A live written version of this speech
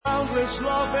boundless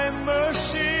love and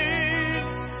mercy,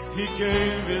 He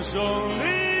gave His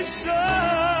only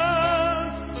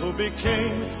Son, who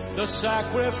became the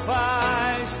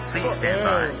sacrifice. Please stand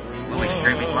by. We'll be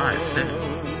streaming live soon.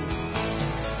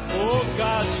 Oh,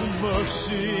 God's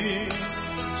mercy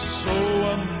so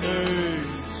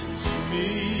amazes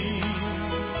me.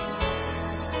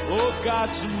 Oh,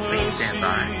 God's mercy. Please stand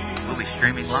by. We'll be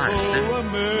streaming live so soon.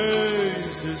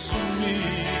 Amazes me.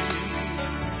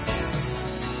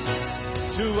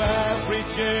 To every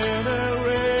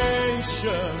generation,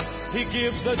 He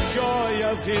gives the joy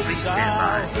of His Please stand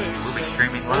by. salvation. We'll be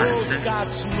streaming live Oh, soon.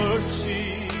 God's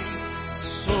mercy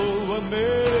so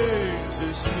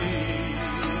amazes me.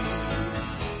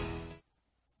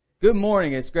 Good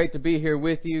morning. It's great to be here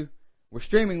with you. We're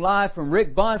streaming live from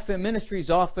Rick Bonfim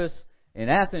Ministries office in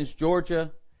Athens,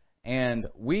 Georgia, and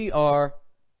we are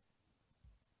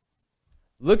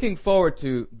looking forward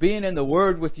to being in the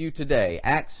Word with you today,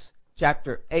 Acts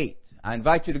chapter 8. I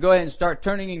invite you to go ahead and start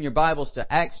turning in your Bibles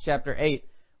to Acts chapter 8.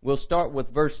 We'll start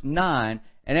with verse 9.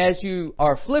 And as you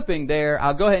are flipping there,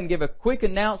 I'll go ahead and give a quick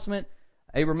announcement.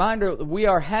 A reminder that we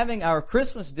are having our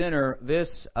Christmas dinner this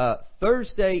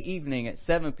Thursday evening at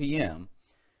 7 p.m.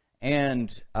 And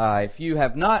if you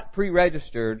have not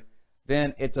pre-registered,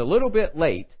 then it's a little bit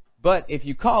late. But if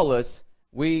you call us,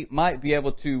 we might be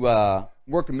able to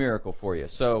work a miracle for you.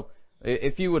 So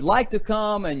if you would like to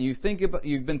come and you've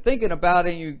been thinking about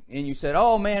it and you said,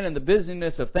 oh man, in the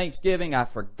busyness of Thanksgiving, I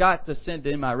forgot to send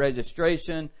in my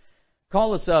registration,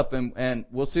 call us up and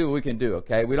we'll see what we can do,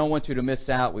 okay? We don't want you to miss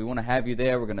out. We want to have you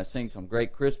there. We're going to sing some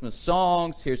great Christmas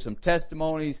songs, hear some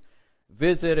testimonies,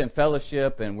 visit and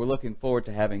fellowship, and we're looking forward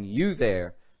to having you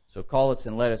there. So call us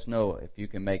and let us know if you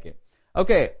can make it.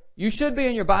 Okay, you should be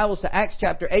in your Bibles to Acts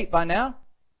chapter 8 by now.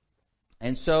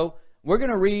 And so we're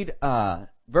going to read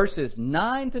verses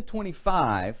 9 to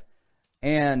 25,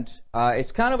 and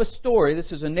it's kind of a story.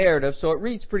 This is a narrative, so it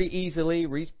reads pretty easily,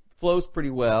 flows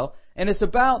pretty well. And it's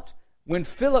about when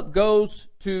Philip goes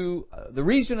to the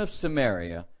region of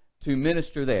Samaria to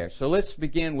minister there. So let's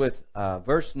begin with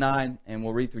verse 9, and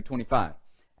we'll read through 25.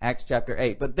 Acts chapter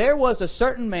 8. But there was a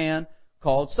certain man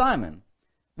called Simon,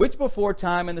 which before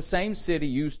time in the same city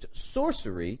used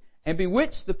sorcery, and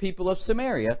bewitched the people of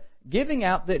Samaria, giving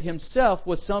out that himself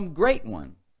was some great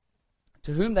one,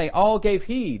 to whom they all gave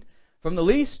heed, from the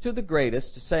least to the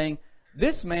greatest, saying,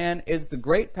 This man is the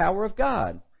great power of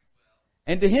God.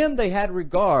 And to him they had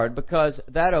regard, because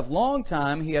that of long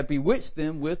time he had bewitched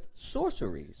them with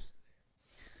sorceries.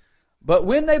 But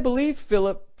when they believed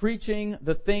Philip preaching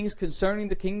the things concerning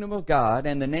the kingdom of God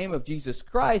and the name of Jesus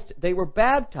Christ, they were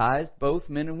baptized, both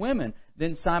men and women.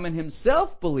 Then Simon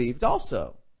himself believed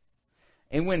also.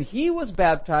 And when he was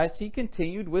baptized, he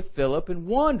continued with Philip and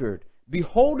wondered,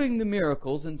 beholding the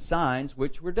miracles and signs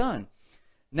which were done.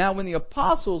 Now when the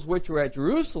apostles which were at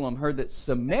Jerusalem heard that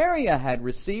Samaria had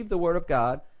received the word of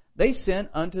God, they sent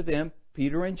unto them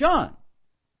Peter and John,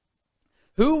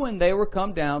 who, when they were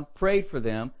come down, prayed for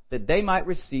them that they might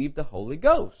receive the Holy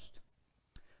Ghost.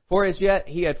 For as yet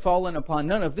he had fallen upon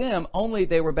none of them, only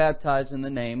they were baptized in the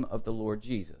name of the Lord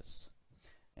Jesus.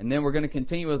 And then we're going to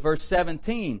continue with verse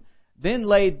 17. Then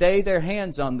laid they their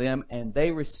hands on them, and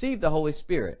they received the Holy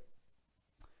Spirit.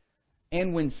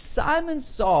 And when Simon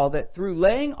saw that through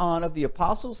laying on of the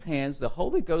apostles' hands the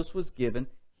Holy Ghost was given,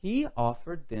 he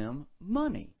offered them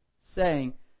money,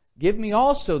 saying, Give me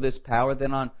also this power,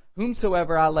 that on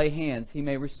whomsoever I lay hands he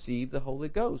may receive the Holy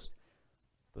Ghost.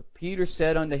 But Peter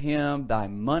said unto him, Thy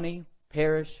money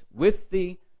perish with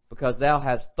thee, because thou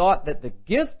hast thought that the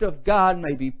gift of God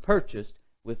may be purchased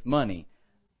with money.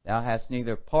 Thou hast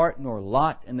neither part nor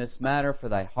lot in this matter, for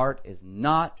thy heart is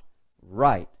not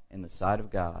right in the sight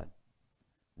of God.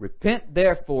 Repent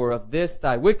therefore of this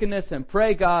thy wickedness, and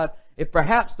pray God, if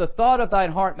perhaps the thought of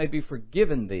thine heart may be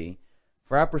forgiven thee.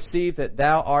 For I perceive that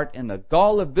thou art in the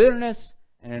gall of bitterness,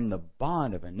 and in the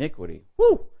bond of iniquity.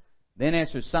 Whew! Then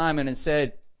answered Simon and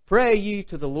said, Pray ye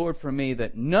to the Lord for me,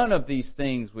 that none of these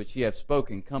things which ye have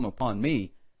spoken come upon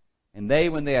me. And they,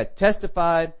 when they had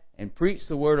testified and preached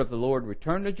the word of the Lord,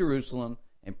 returned to Jerusalem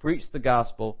and preached the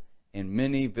gospel in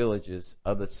many villages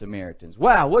of the Samaritans.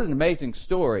 Wow, what an amazing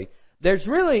story. There's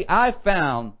really, I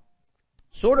found,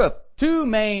 sort of two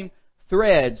main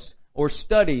threads or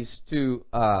studies to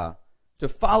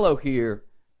follow here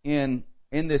in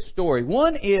this story.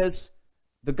 One is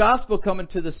the gospel coming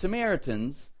to the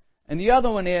Samaritans, and the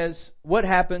other one is what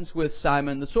happens with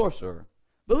Simon the sorcerer.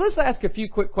 But let's ask a few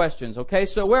quick questions, okay?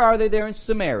 So where are they? They're in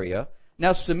Samaria.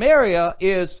 Now Samaria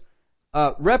is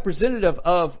representative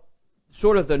of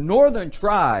sort of the northern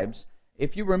tribes.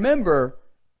 If you remember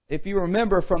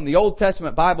from the Old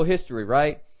Testament Bible history,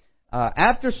 right?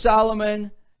 after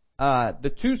Solomon,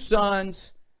 the two sons,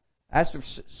 after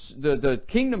the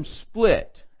kingdom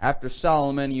split after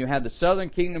Solomon, you had the southern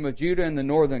kingdom of Judah and the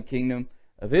northern kingdom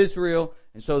of Israel.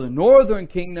 And so the northern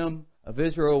kingdom of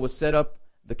Israel was set up,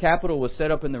 the capital was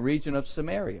set up in the region of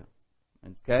Samaria.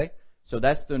 Okay? So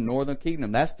that's the northern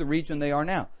kingdom. That's the region they are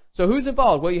now. So who's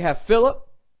involved? Well, you have Philip,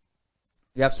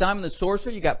 you have Simon the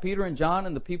sorcerer, you got Peter and John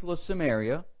and the people of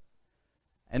Samaria.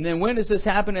 And then when does this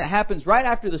happen? It happens right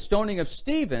after the stoning of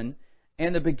Stephen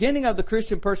and the beginning of the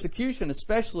Christian persecution,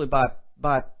 especially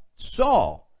by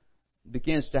Saul,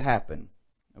 begins to happen.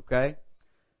 Okay?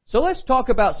 So let's talk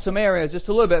about Samaria just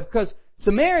a little bit, because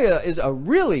Samaria is a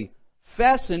really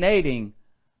fascinating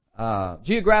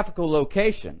geographical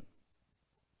location.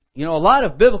 You know, a lot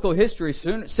of biblical history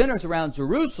centers around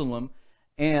Jerusalem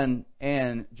and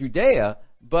Judea,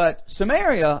 but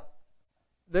Samaria,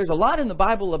 there's a lot in the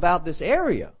Bible about this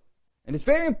area, and it's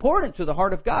very important to the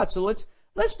heart of God. So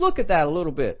let's look at that a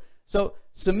little bit. So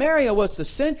Samaria was the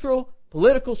central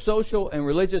political, social, and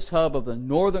religious hub of the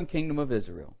northern kingdom of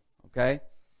Israel. Okay,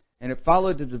 and it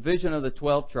followed the division of the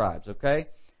 12 tribes. Okay,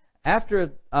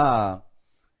 after the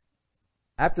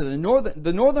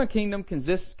northern kingdom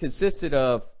consisted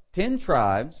of 10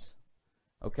 tribes.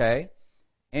 Okay,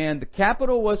 and the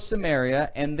capital was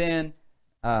Samaria, and then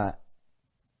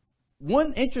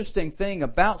one interesting thing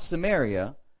about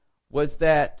Samaria was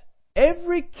that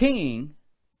every king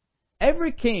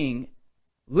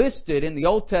listed in the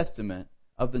Old Testament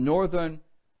of the northern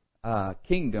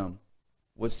kingdom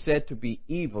was said to be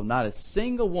evil. Not a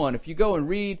single one. If you go and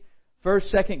read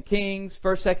 1st, 2nd Kings,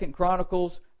 1st, 2nd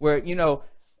Chronicles, where, you know,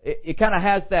 it kind of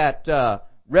has that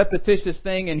repetitious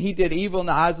thing, and he did evil in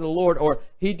the eyes of the Lord, or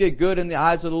he did good in the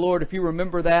eyes of the Lord. If you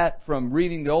remember that from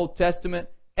reading the Old Testament,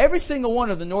 every single one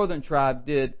of the northern tribe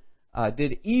did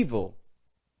evil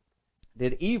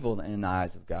in the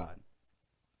eyes of God.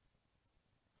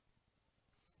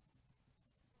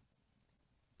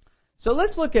 So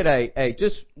let's look at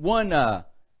just one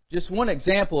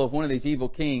example of one of these evil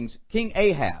kings, King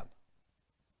Ahab.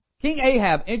 King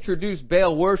Ahab introduced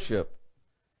Baal worship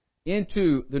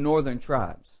into the northern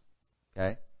tribes.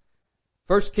 Okay,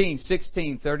 1 Kings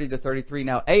 16:30-33.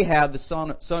 Now Ahab, the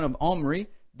son of Omri,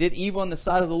 did evil in the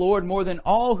sight of the Lord more than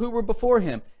all who were before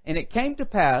him, and it came to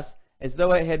pass, as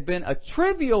though it had been a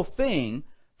trivial thing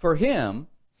for him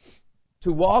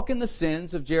to walk in the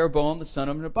sins of Jeroboam the son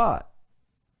of Nebat.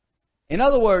 In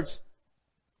other words,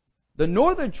 the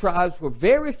northern tribes were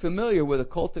very familiar with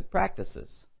occultic practices.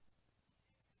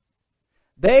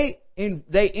 They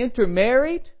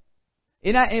intermarried.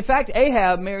 In fact,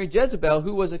 Ahab married Jezebel,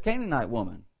 who was a Canaanite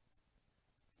woman.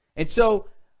 And so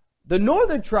the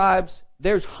northern tribes,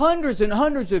 there's hundreds and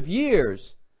hundreds of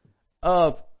years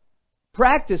of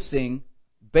practicing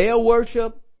Baal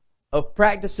worship, of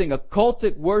practicing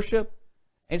occultic worship.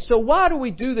 And so why do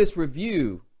we do this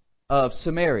review of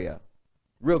Samaria?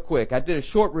 Real quick, I did a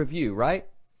short review, right?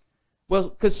 Well,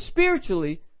 because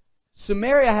spiritually,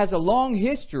 Samaria has a long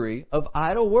history of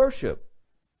idol worship.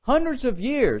 Hundreds of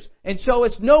years. And so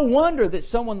it's no wonder that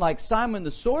someone like Simon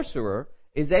the sorcerer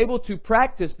is able to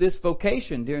practice this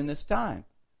vocation during this time.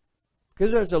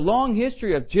 Because there's a long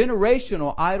history of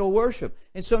generational idol worship.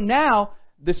 And so now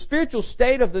the spiritual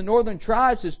state of the northern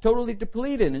tribes is totally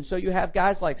depleted. And so you have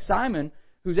guys like Simon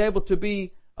who's able to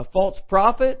be a false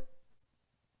prophet,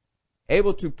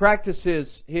 able to practice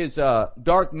his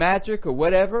dark magic or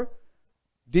whatever,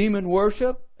 demon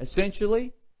worship,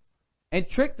 essentially, and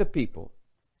trick the people.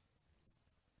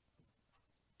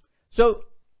 So,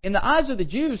 in the eyes of the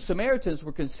Jews, Samaritans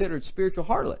were considered spiritual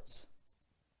harlots.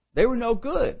 They were no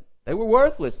good. They were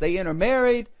worthless. They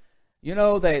intermarried. You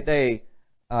know, they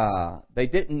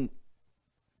didn't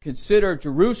consider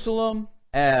Jerusalem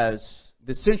as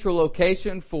the central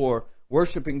location for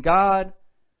worshiping God.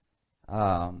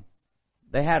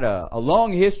 They had a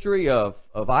long history of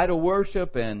idol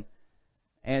worship,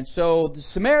 and so the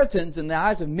Samaritans, in the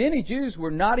eyes of many Jews,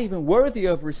 were not even worthy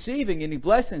of receiving any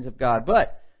blessings of God.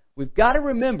 But we've got to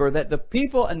remember that the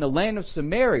people in the land of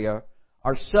Samaria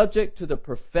are subject to the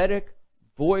prophetic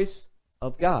voice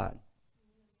of God.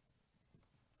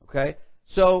 Okay?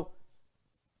 So,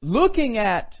 looking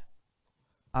at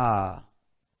the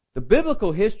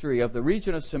biblical history of the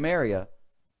region of Samaria,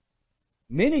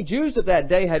 many Jews of that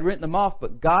day had written them off,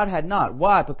 but God had not.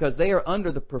 Why? Because they are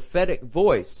under the prophetic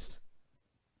voice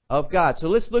of God. So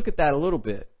let's look at that a little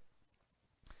bit.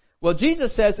 Well,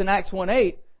 Jesus says in Acts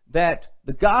 1:8 that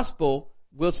the gospel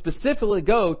will specifically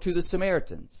go to the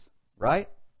Samaritans, right?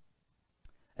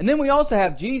 And then we also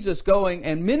have Jesus going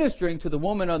and ministering to the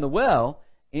woman on the well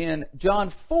in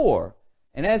John 4.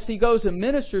 And as he goes and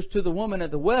ministers to the woman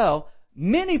at the well,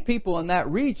 many people in that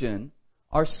region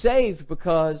are saved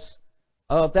because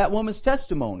of that woman's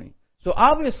testimony. So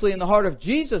obviously in the heart of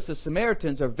Jesus, the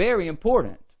Samaritans are very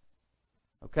important.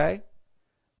 Okay?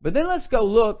 But then let's go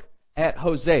look at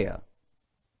Hosea.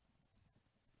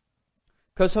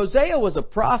 Because Hosea was a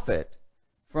prophet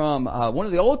from one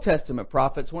of the Old Testament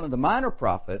prophets, one of the minor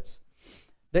prophets,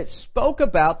 that spoke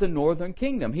about the northern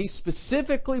kingdom. He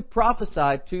specifically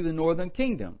prophesied to the northern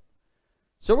kingdom.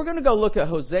 So we're going to go look at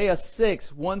Hosea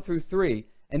 6, 1 through 3.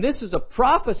 And this is a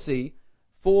prophecy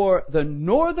for the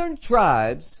northern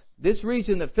tribes, this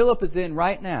region that Philip is in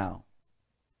right now.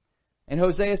 And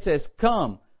Hosea says,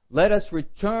 "Come, let us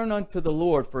return unto the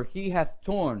Lord, for He hath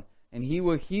torn, and He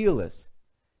will heal us.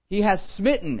 He hath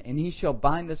smitten, and He shall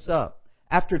bind us up.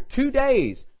 After 2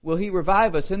 days will He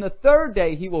revive us, and the third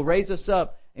day He will raise us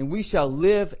up, and we shall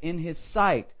live in His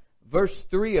sight." Verse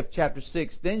 3 of chapter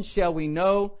 6, "Then shall we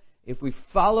know, if we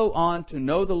follow on to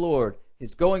know the Lord.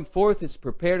 His going forth is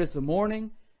prepared as the morning,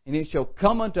 and it shall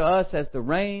come unto us as the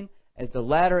rain, as the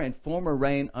latter and former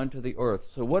rain unto the earth."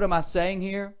 So what am I saying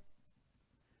here?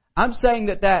 I'm saying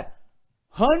that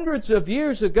hundreds of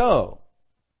years ago,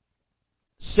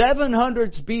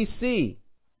 700s BC,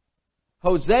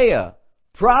 Hosea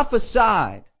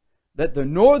prophesied that the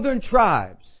northern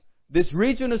tribes, this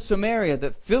region of Samaria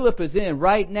that Philip is in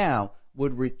right now,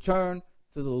 would return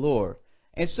to the Lord.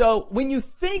 And so when you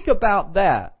think about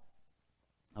that,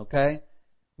 okay,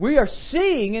 we are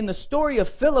seeing in the story of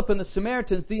Philip and the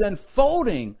Samaritans the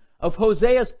unfolding of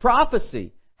Hosea's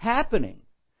prophecy happening.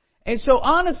 And so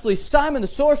honestly, Simon the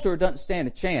sorcerer doesn't stand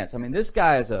a chance. I mean, this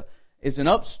guy is an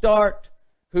upstart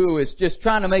who is just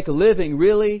trying to make a living,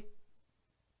 really.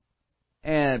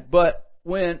 But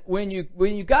when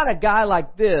you got a guy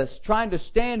like this trying to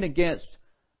stand against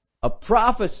a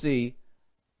prophecy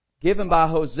given by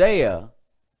Hosea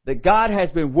that God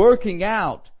has been working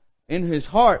out in his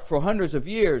heart for hundreds of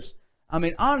years, I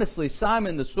mean, honestly,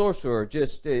 Simon the sorcerer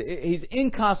he's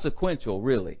inconsequential,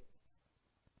 really.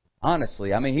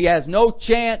 Honestly, I mean, he has no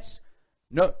chance,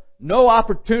 no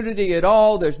opportunity at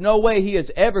all. There's no way he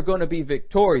is ever going to be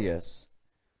victorious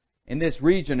in this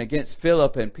region against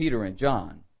Philip and Peter and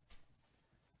John.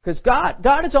 Because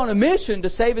God is on a mission to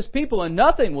save His people, and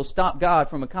nothing will stop God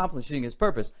from accomplishing His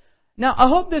purpose. Now, I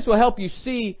hope this will help you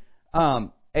see a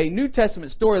New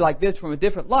Testament story like this from a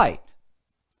different light.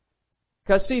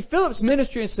 Because, see, Philip's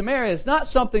ministry in Samaria is not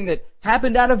something that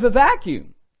happened out of a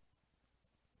vacuum.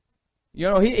 You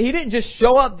know, he didn't just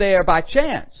show up there by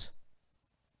chance.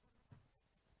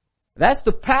 That's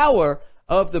the power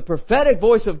of the prophetic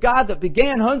voice of God that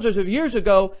began hundreds of years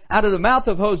ago out of the mouth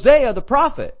of Hosea the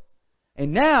prophet.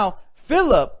 And now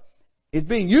Philip is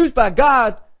being used by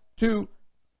God to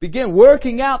begin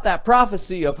working out that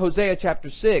prophecy of Hosea chapter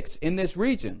 6 in this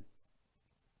region.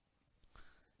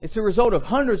 It's a result of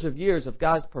hundreds of years of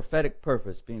God's prophetic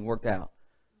purpose being worked out.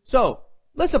 So,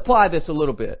 let's apply this a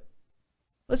little bit.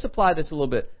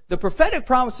 The prophetic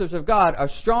promises of God are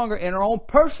stronger in our own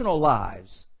personal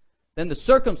lives than the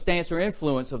circumstance or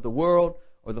influence of the world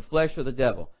or the flesh or the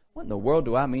devil. What in the world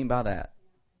do I mean by that?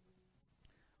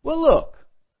 Well, look,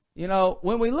 you know,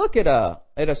 when we look at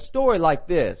a story like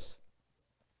this,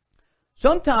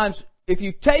 sometimes if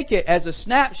you take it as a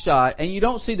snapshot and you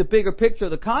don't see the bigger picture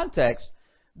of the context,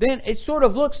 then it sort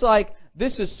of looks like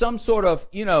this is some sort of,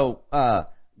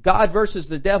 God versus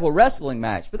the devil wrestling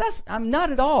match. But I'm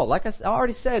not at all. Like I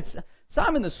already said,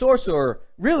 Simon the sorcerer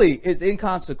really is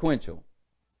inconsequential.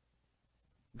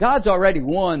 God's already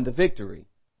won the victory.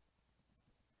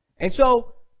 And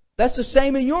so, that's the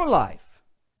same in your life.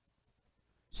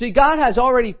 See, God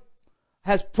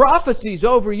has prophecies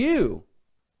over you,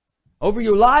 over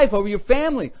your life, over your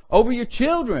family, over your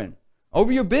children,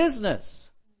 over your business.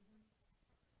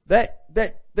 That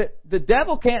the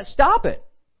devil can't stop it.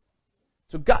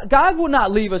 So God will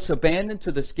not leave us abandoned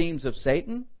to the schemes of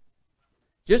Satan.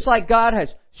 Just like God has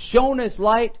shown His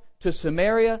light to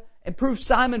Samaria and proved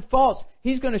Simon false,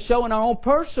 He's going to show in our own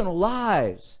personal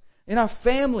lives, in our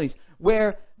families,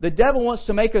 where the devil wants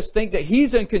to make us think that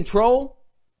he's in control.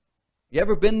 You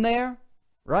ever been there?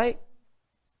 Right?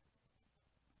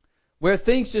 Where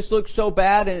things just look so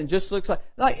bad and it just looks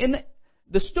like in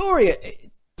the story,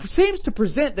 it seems to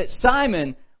present that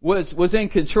Simon was in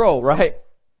control, right?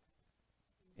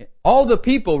 All the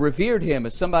people revered him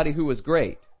as somebody who was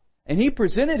great. And he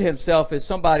presented himself as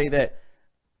somebody that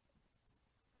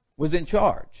was in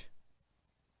charge.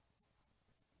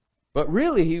 But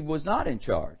really, he was not in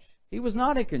charge. He was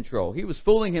not in control. He was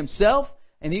fooling himself,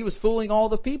 and he was fooling all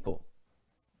the people.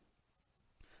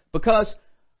 Because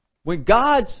when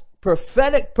God's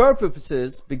prophetic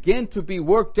purposes begin to be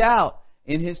worked out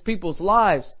in His people's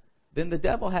lives, then the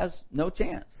devil has no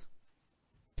chance.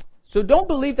 So don't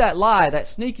believe that lie, that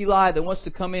sneaky lie that wants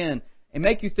to come in and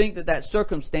make you think that that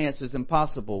circumstance is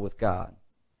impossible with God.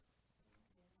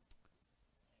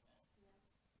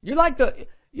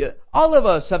 All of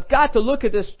us have got to look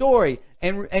at this story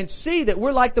and see that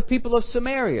we're like the people of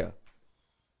Samaria,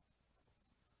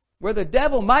 where the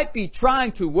devil might be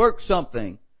trying to work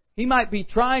something. He might be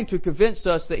trying to convince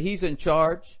us that he's in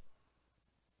charge.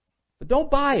 But don't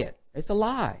buy it. It's a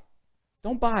lie.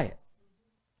 Don't buy it.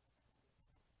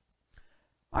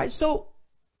 All right, so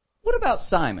what about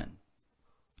Simon?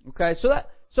 Okay,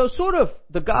 so sort of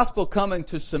the gospel coming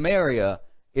to Samaria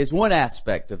is one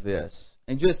aspect of this.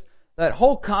 And just that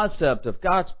whole concept of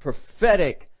God's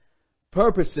prophetic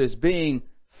purposes being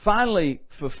finally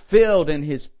fulfilled in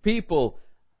His people.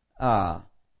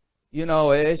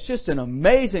 It's just an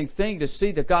amazing thing to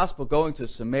see the gospel going to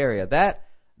Samaria.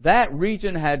 That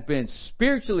region had been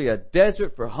spiritually a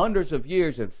desert for hundreds of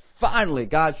years, and finally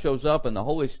God shows up and the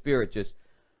Holy Spirit just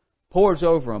pours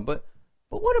over them. But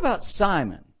what about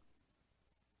Simon?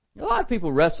 A lot of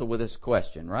people wrestle with this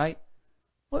question, right?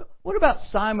 What about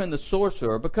Simon the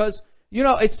sorcerer? Because,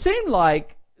 it seemed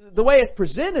like, the way it's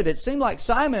presented, it seemed like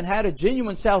Simon had a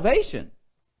genuine salvation.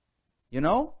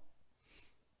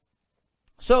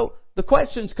 So the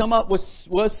questions come up,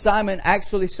 was Simon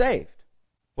actually saved?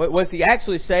 Was he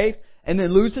actually saved and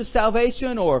then lose his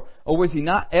salvation, or was he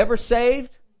not ever saved?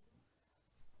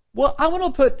 Well, I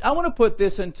want to put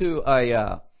this into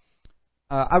I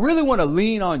really want to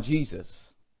lean on Jesus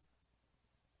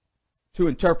to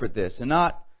interpret this, and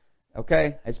not,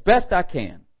 as best I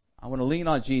can. I want to lean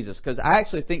on Jesus, because I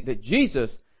actually think that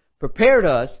Jesus prepared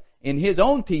us in His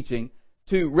own teaching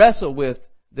to wrestle with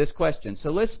this question. So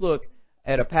let's look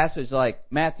at a passage like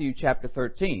Matthew chapter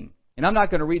 13. And I'm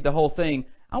not going to read the whole thing.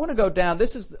 I want to go down.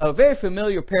 This is a very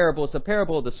familiar parable. It's the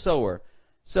parable of the sower.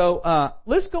 So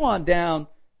let's go on down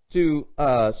to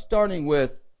starting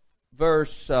with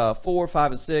verse 4,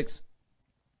 5, and 6.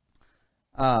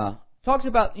 Talks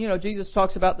about, Jesus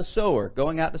talks about the sower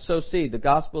going out to sow seed. The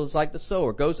gospel is like the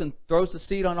sower. Goes and throws the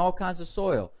seed on all kinds of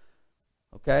soil.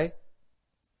 Okay?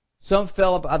 Some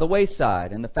fell by the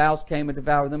wayside, and the fowls came and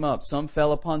devoured them up. Some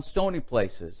fell upon stony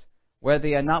places, where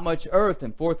they had not much earth,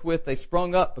 and forthwith they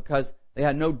sprung up, because they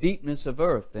had no deepness of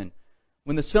earth. And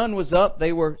when the sun was up,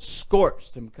 they were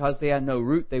scorched, and because they had no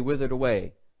root, they withered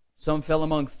away. Some fell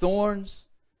among thorns,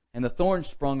 and the thorns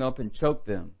sprung up and choked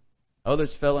them.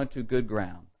 Others fell into good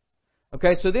ground.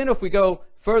 Okay, so then if we go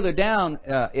further down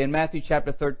in Matthew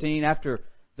chapter 13, after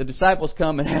the disciples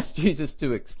come and ask Jesus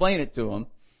to explain it to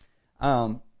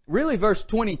them, really verse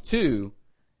 22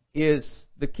 is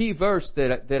the key verse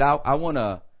that I want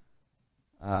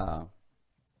to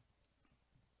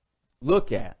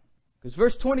look at. Because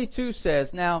verse 22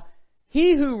 says, "Now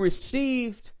he who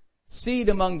received seed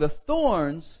among the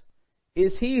thorns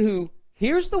is he who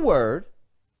hears the word,"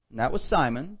 and that was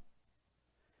Simon,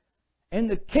 "and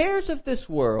the cares of this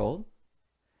world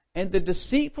and the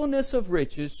deceitfulness of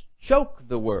riches choke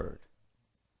the word,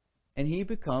 and he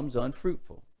becomes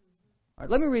unfruitful." All right,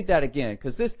 let me read that again,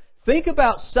 because think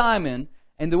about Simon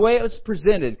and the way it was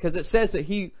presented, because it says that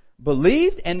he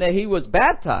believed and that he was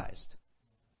baptized.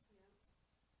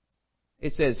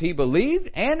 It says he believed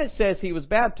and it says he was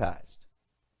baptized.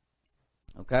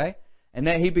 Okay? And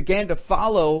that he began to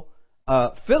follow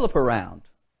Philip around.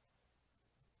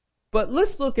 But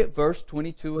let's look at verse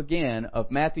 22 again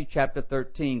of Matthew chapter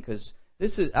 13, because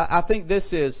I think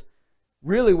this is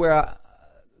really where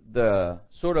the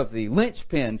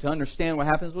linchpin to understand what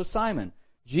happens with Simon.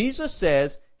 Jesus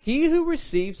says, "He who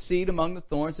receives seed among the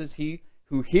thorns is he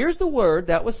who hears the word,"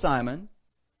 that was Simon.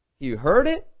 He heard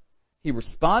it, he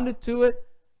responded to it.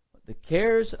 "The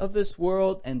cares of this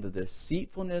world and the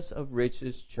deceitfulness of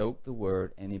riches choke the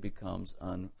word, and he becomes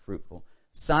unfruitful."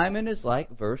 Simon is like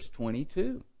verse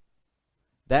 22.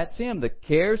 That's him. The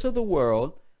cares of the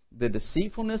world, the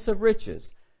deceitfulness of riches.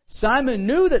 Simon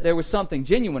knew that there was something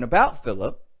genuine about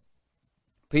Philip,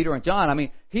 Peter, and John. I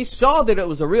mean, he saw that it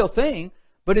was a real thing,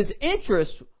 but his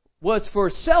interest was for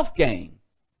self-gain.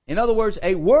 In other words,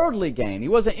 a worldly gain. He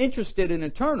wasn't interested in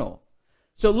eternal.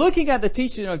 So looking at the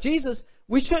teaching of Jesus,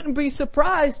 we shouldn't be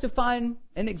surprised to find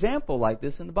an example like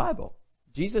this in the Bible.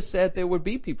 Jesus said there would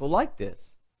be people like this,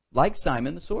 like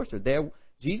Simon the sorcerer.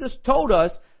 Jesus told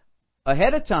us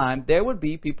ahead of time there would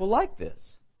be people like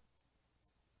this.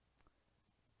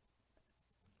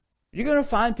 You're going to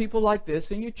find people like this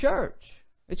in your church.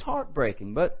 It's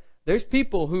heartbreaking, but there's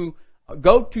people who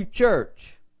go to church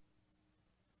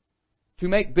to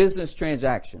make business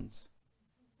transactions.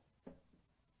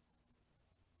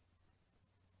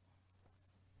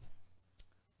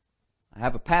 I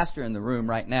have a pastor in the room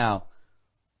right now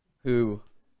who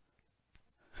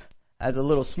has a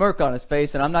little smirk on his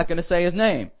face, and I'm not going to say his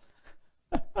name.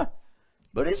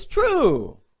 But it's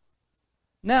true.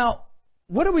 Now,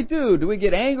 what do we do? Do we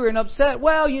get angry and upset?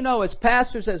 Well, as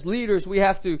pastors, as leaders, we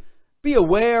have to be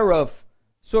aware of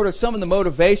sort of some of the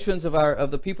motivations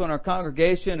of the people in our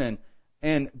congregation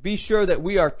and be sure that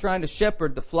we are trying to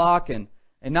shepherd the flock and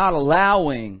not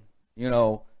allowing,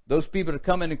 those people to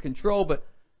come in and control.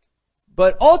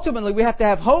 But ultimately, we have to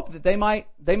have hope that they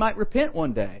might repent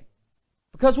one day.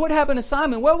 Because what happened to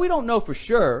Simon? Well, we don't know for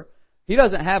sure. He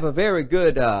doesn't have a very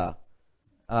good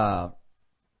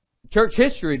church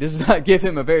history. Does not give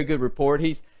him a very good report.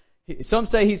 Some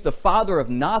say he's the father of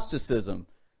Gnosticism,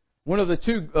 one of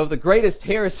the greatest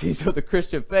heresies of the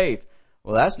Christian faith.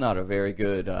 Well, that's not a very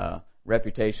good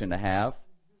reputation to have.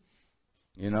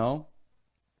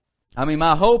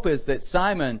 My hope is that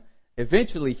Simon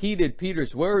eventually heeded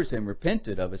Peter's words and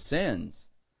repented of his sins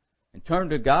and turned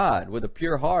to God with a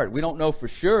pure heart. We don't know for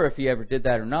sure if he ever did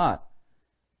that or not.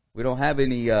 We don't have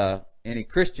any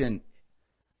Christian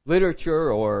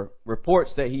literature or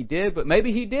reports that he did, but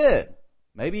maybe he did.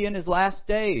 Maybe in his last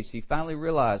days he finally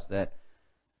realized that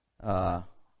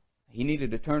he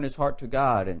needed to turn his heart to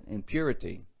God in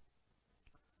purity.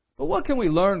 But what can we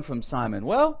learn from Simon?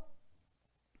 Well,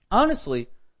 honestly,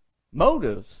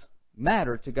 motives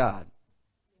matter to God.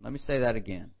 Let me say that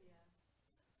again.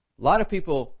 A lot of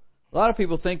people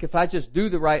think if I just do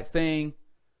the right thing,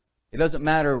 it doesn't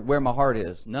matter where my heart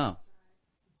is. No.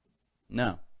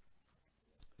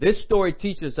 This story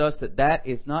teaches us that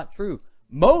is not true.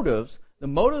 The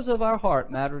motives of our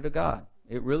heart matter to God.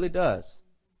 It really does.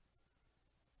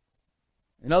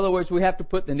 In other words, we have to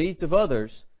put the needs of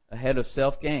others ahead of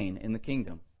self-gain in the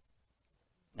kingdom.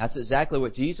 That's exactly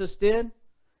what Jesus did.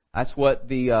 That's what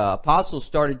the apostles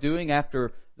started doing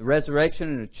after the resurrection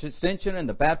and the ascension and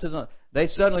the baptism. They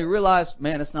suddenly realized,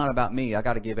 man, it's not about me. I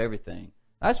got to give everything.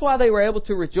 That's why they were able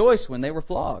to rejoice when they were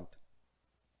flogged.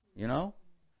 The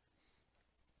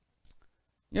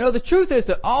truth is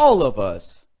that all of us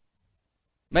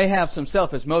may have some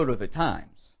selfish motive at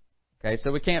times. Okay,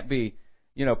 so we can't be,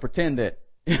 pretend that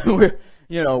we're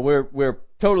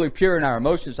totally pure in our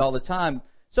emotions all the time.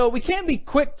 So we can't be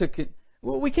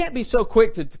so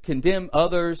quick to condemn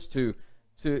others,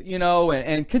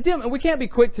 and condemn. We can't be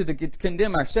quick to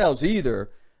condemn ourselves either.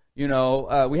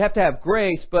 We have to have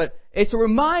grace, but it's a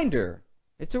reminder.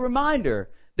 It's a reminder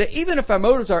that even if our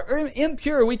motives are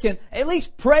impure, we can at least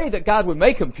pray that God would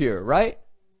make them pure, right?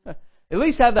 At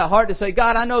least have that heart to say,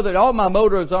 God, I know that all my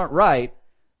motives aren't right,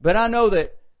 but I know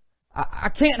that I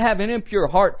can't have an impure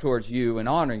heart towards you and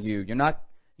honor you. You're not,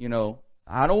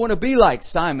 I don't want to be like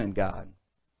Simon, God.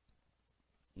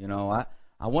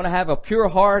 I want to have a pure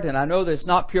heart, and I know that it's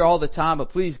not pure all the time, but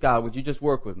please, God, would you just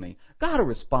work with me? God will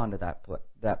respond to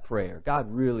that prayer. God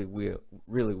really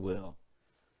will.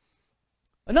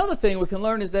 Another thing we can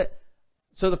learn is that,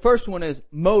 so the first one is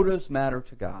motives matter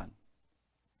to God.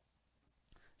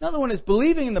 Another one is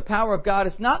believing in the power of God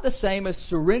is not the same as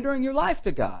surrendering your life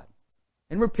to God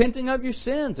and repenting of your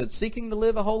sins and seeking to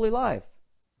live a holy life.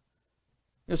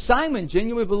 Simon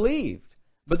genuinely believed,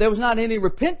 but there was not any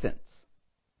repentance.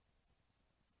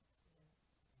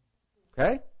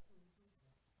 Okay?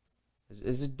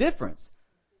 There's a difference.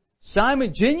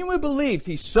 Simon genuinely believed.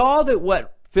 He saw that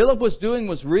what Philip was doing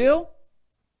was real.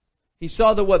 He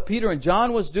saw that what Peter and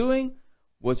John was doing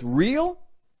was real.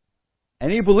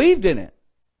 And he believed in it.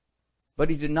 But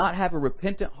he did not have a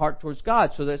repentant heart towards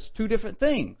God. So that's two different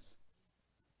things.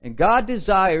 And God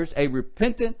desires a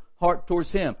repentant heart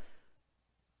towards Him.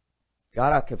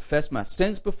 God, I confess my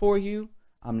sins before you.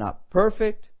 I'm not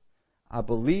perfect. I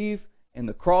believe in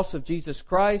the cross of Jesus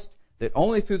Christ, that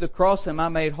only through the cross am I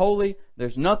made holy.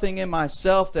 There's nothing in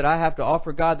myself that I have to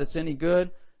offer God that's any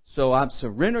good. So I'm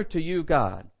surrendered to you,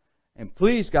 God. And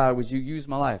please, God, would you use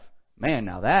my life? Man,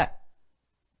 now that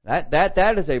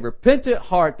is a repentant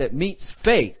heart that meets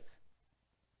faith.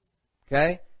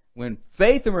 Okay? When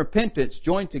faith and repentance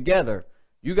join together,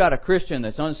 you got a Christian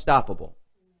that's unstoppable.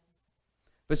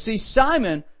 But see,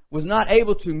 Simon was not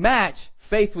able to match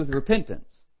faith with repentance.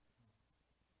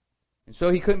 And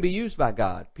so he couldn't be used by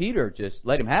God. Peter just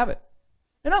let him have it.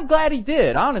 And I'm glad he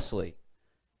did, honestly.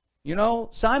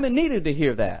 Simon needed to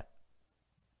hear that.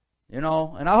 And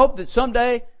I hope that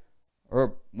someday,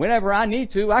 or whenever I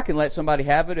need to, I can let somebody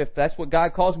have it if that's what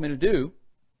God calls me to do.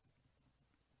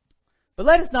 But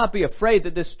let us not be afraid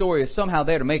that this story is somehow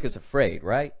there to make us afraid,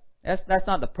 right? That's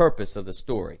not the purpose of the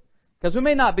story. Because we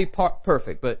may not be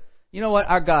perfect, but you know what?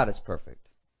 Our God is perfect.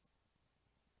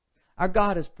 Our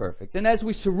God is perfect. And as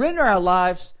we surrender our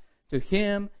lives to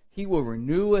Him, He will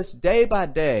renew us day by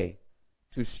day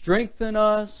to strengthen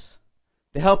us,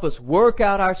 to help us work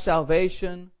out our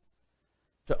salvation,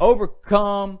 to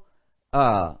overcome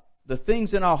the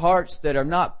things in our hearts that are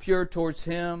not pure towards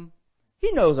Him.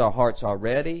 He knows our hearts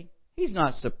already. He's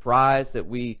not surprised that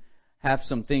we have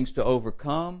some things to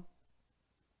overcome.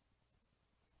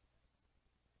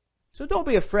 So don't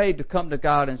be afraid to come to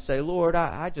God and say, Lord,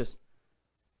 I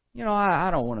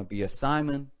don't want to be a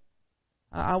Simon.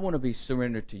 I want to be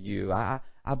surrendered to you. I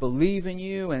believe in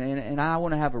you, and I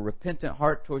want to have a repentant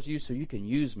heart towards you so you can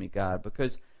use me, God.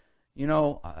 Because,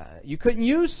 you couldn't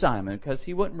use Simon because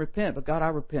he wouldn't repent. But God, I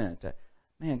repent.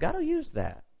 Man, God will use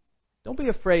that. Don't be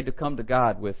afraid to come to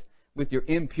God with your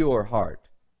impure heart.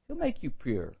 He'll make you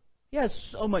pure. He has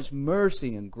so much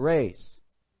mercy and grace.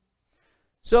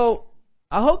 So,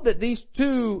 I hope that these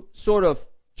two sort of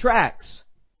tracks,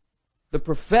 the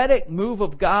prophetic move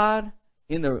of God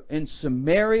in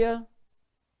Samaria,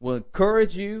 will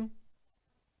encourage you,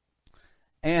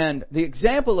 and the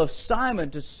example of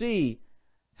Simon to see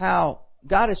how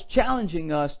God is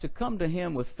challenging us to come to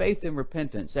Him with faith and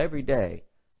repentance every day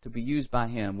to be used by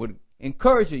Him would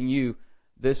encouraging you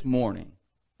this morning.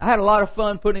 I had a lot of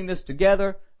fun putting this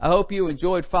together. I hope you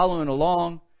enjoyed following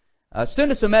along.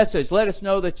 Send us a message. Let us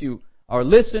know that you are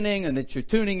listening and that you're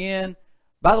tuning in.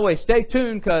 By the way, stay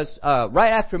tuned because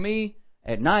right after me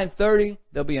at 9:30,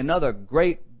 there'll be another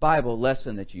great Bible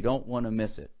lesson that you don't want to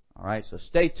miss it. All right, so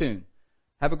stay tuned.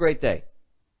 Have a great day.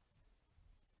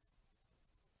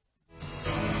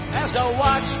 As I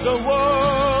watch the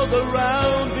world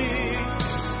around me,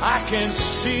 I can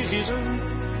see vision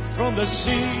from the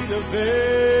seed of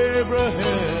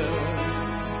Abraham,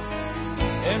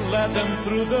 and led them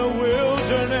through the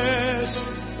wilderness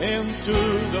into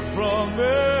the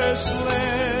promised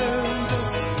land.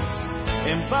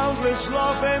 In boundless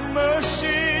love and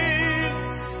mercy,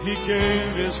 He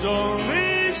gave His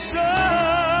only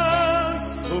Son,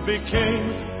 who became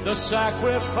the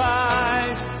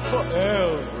sacrifice for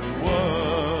everyone.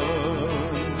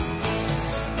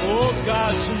 Oh,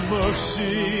 God's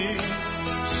mercy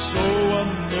so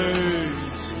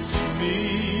amazes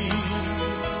me.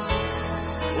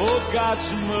 Oh, God's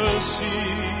mercy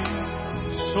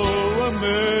so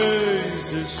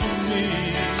amazes me.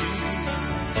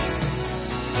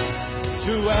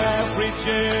 To every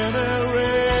generation,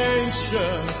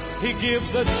 He gives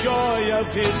the joy of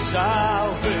His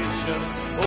salvation.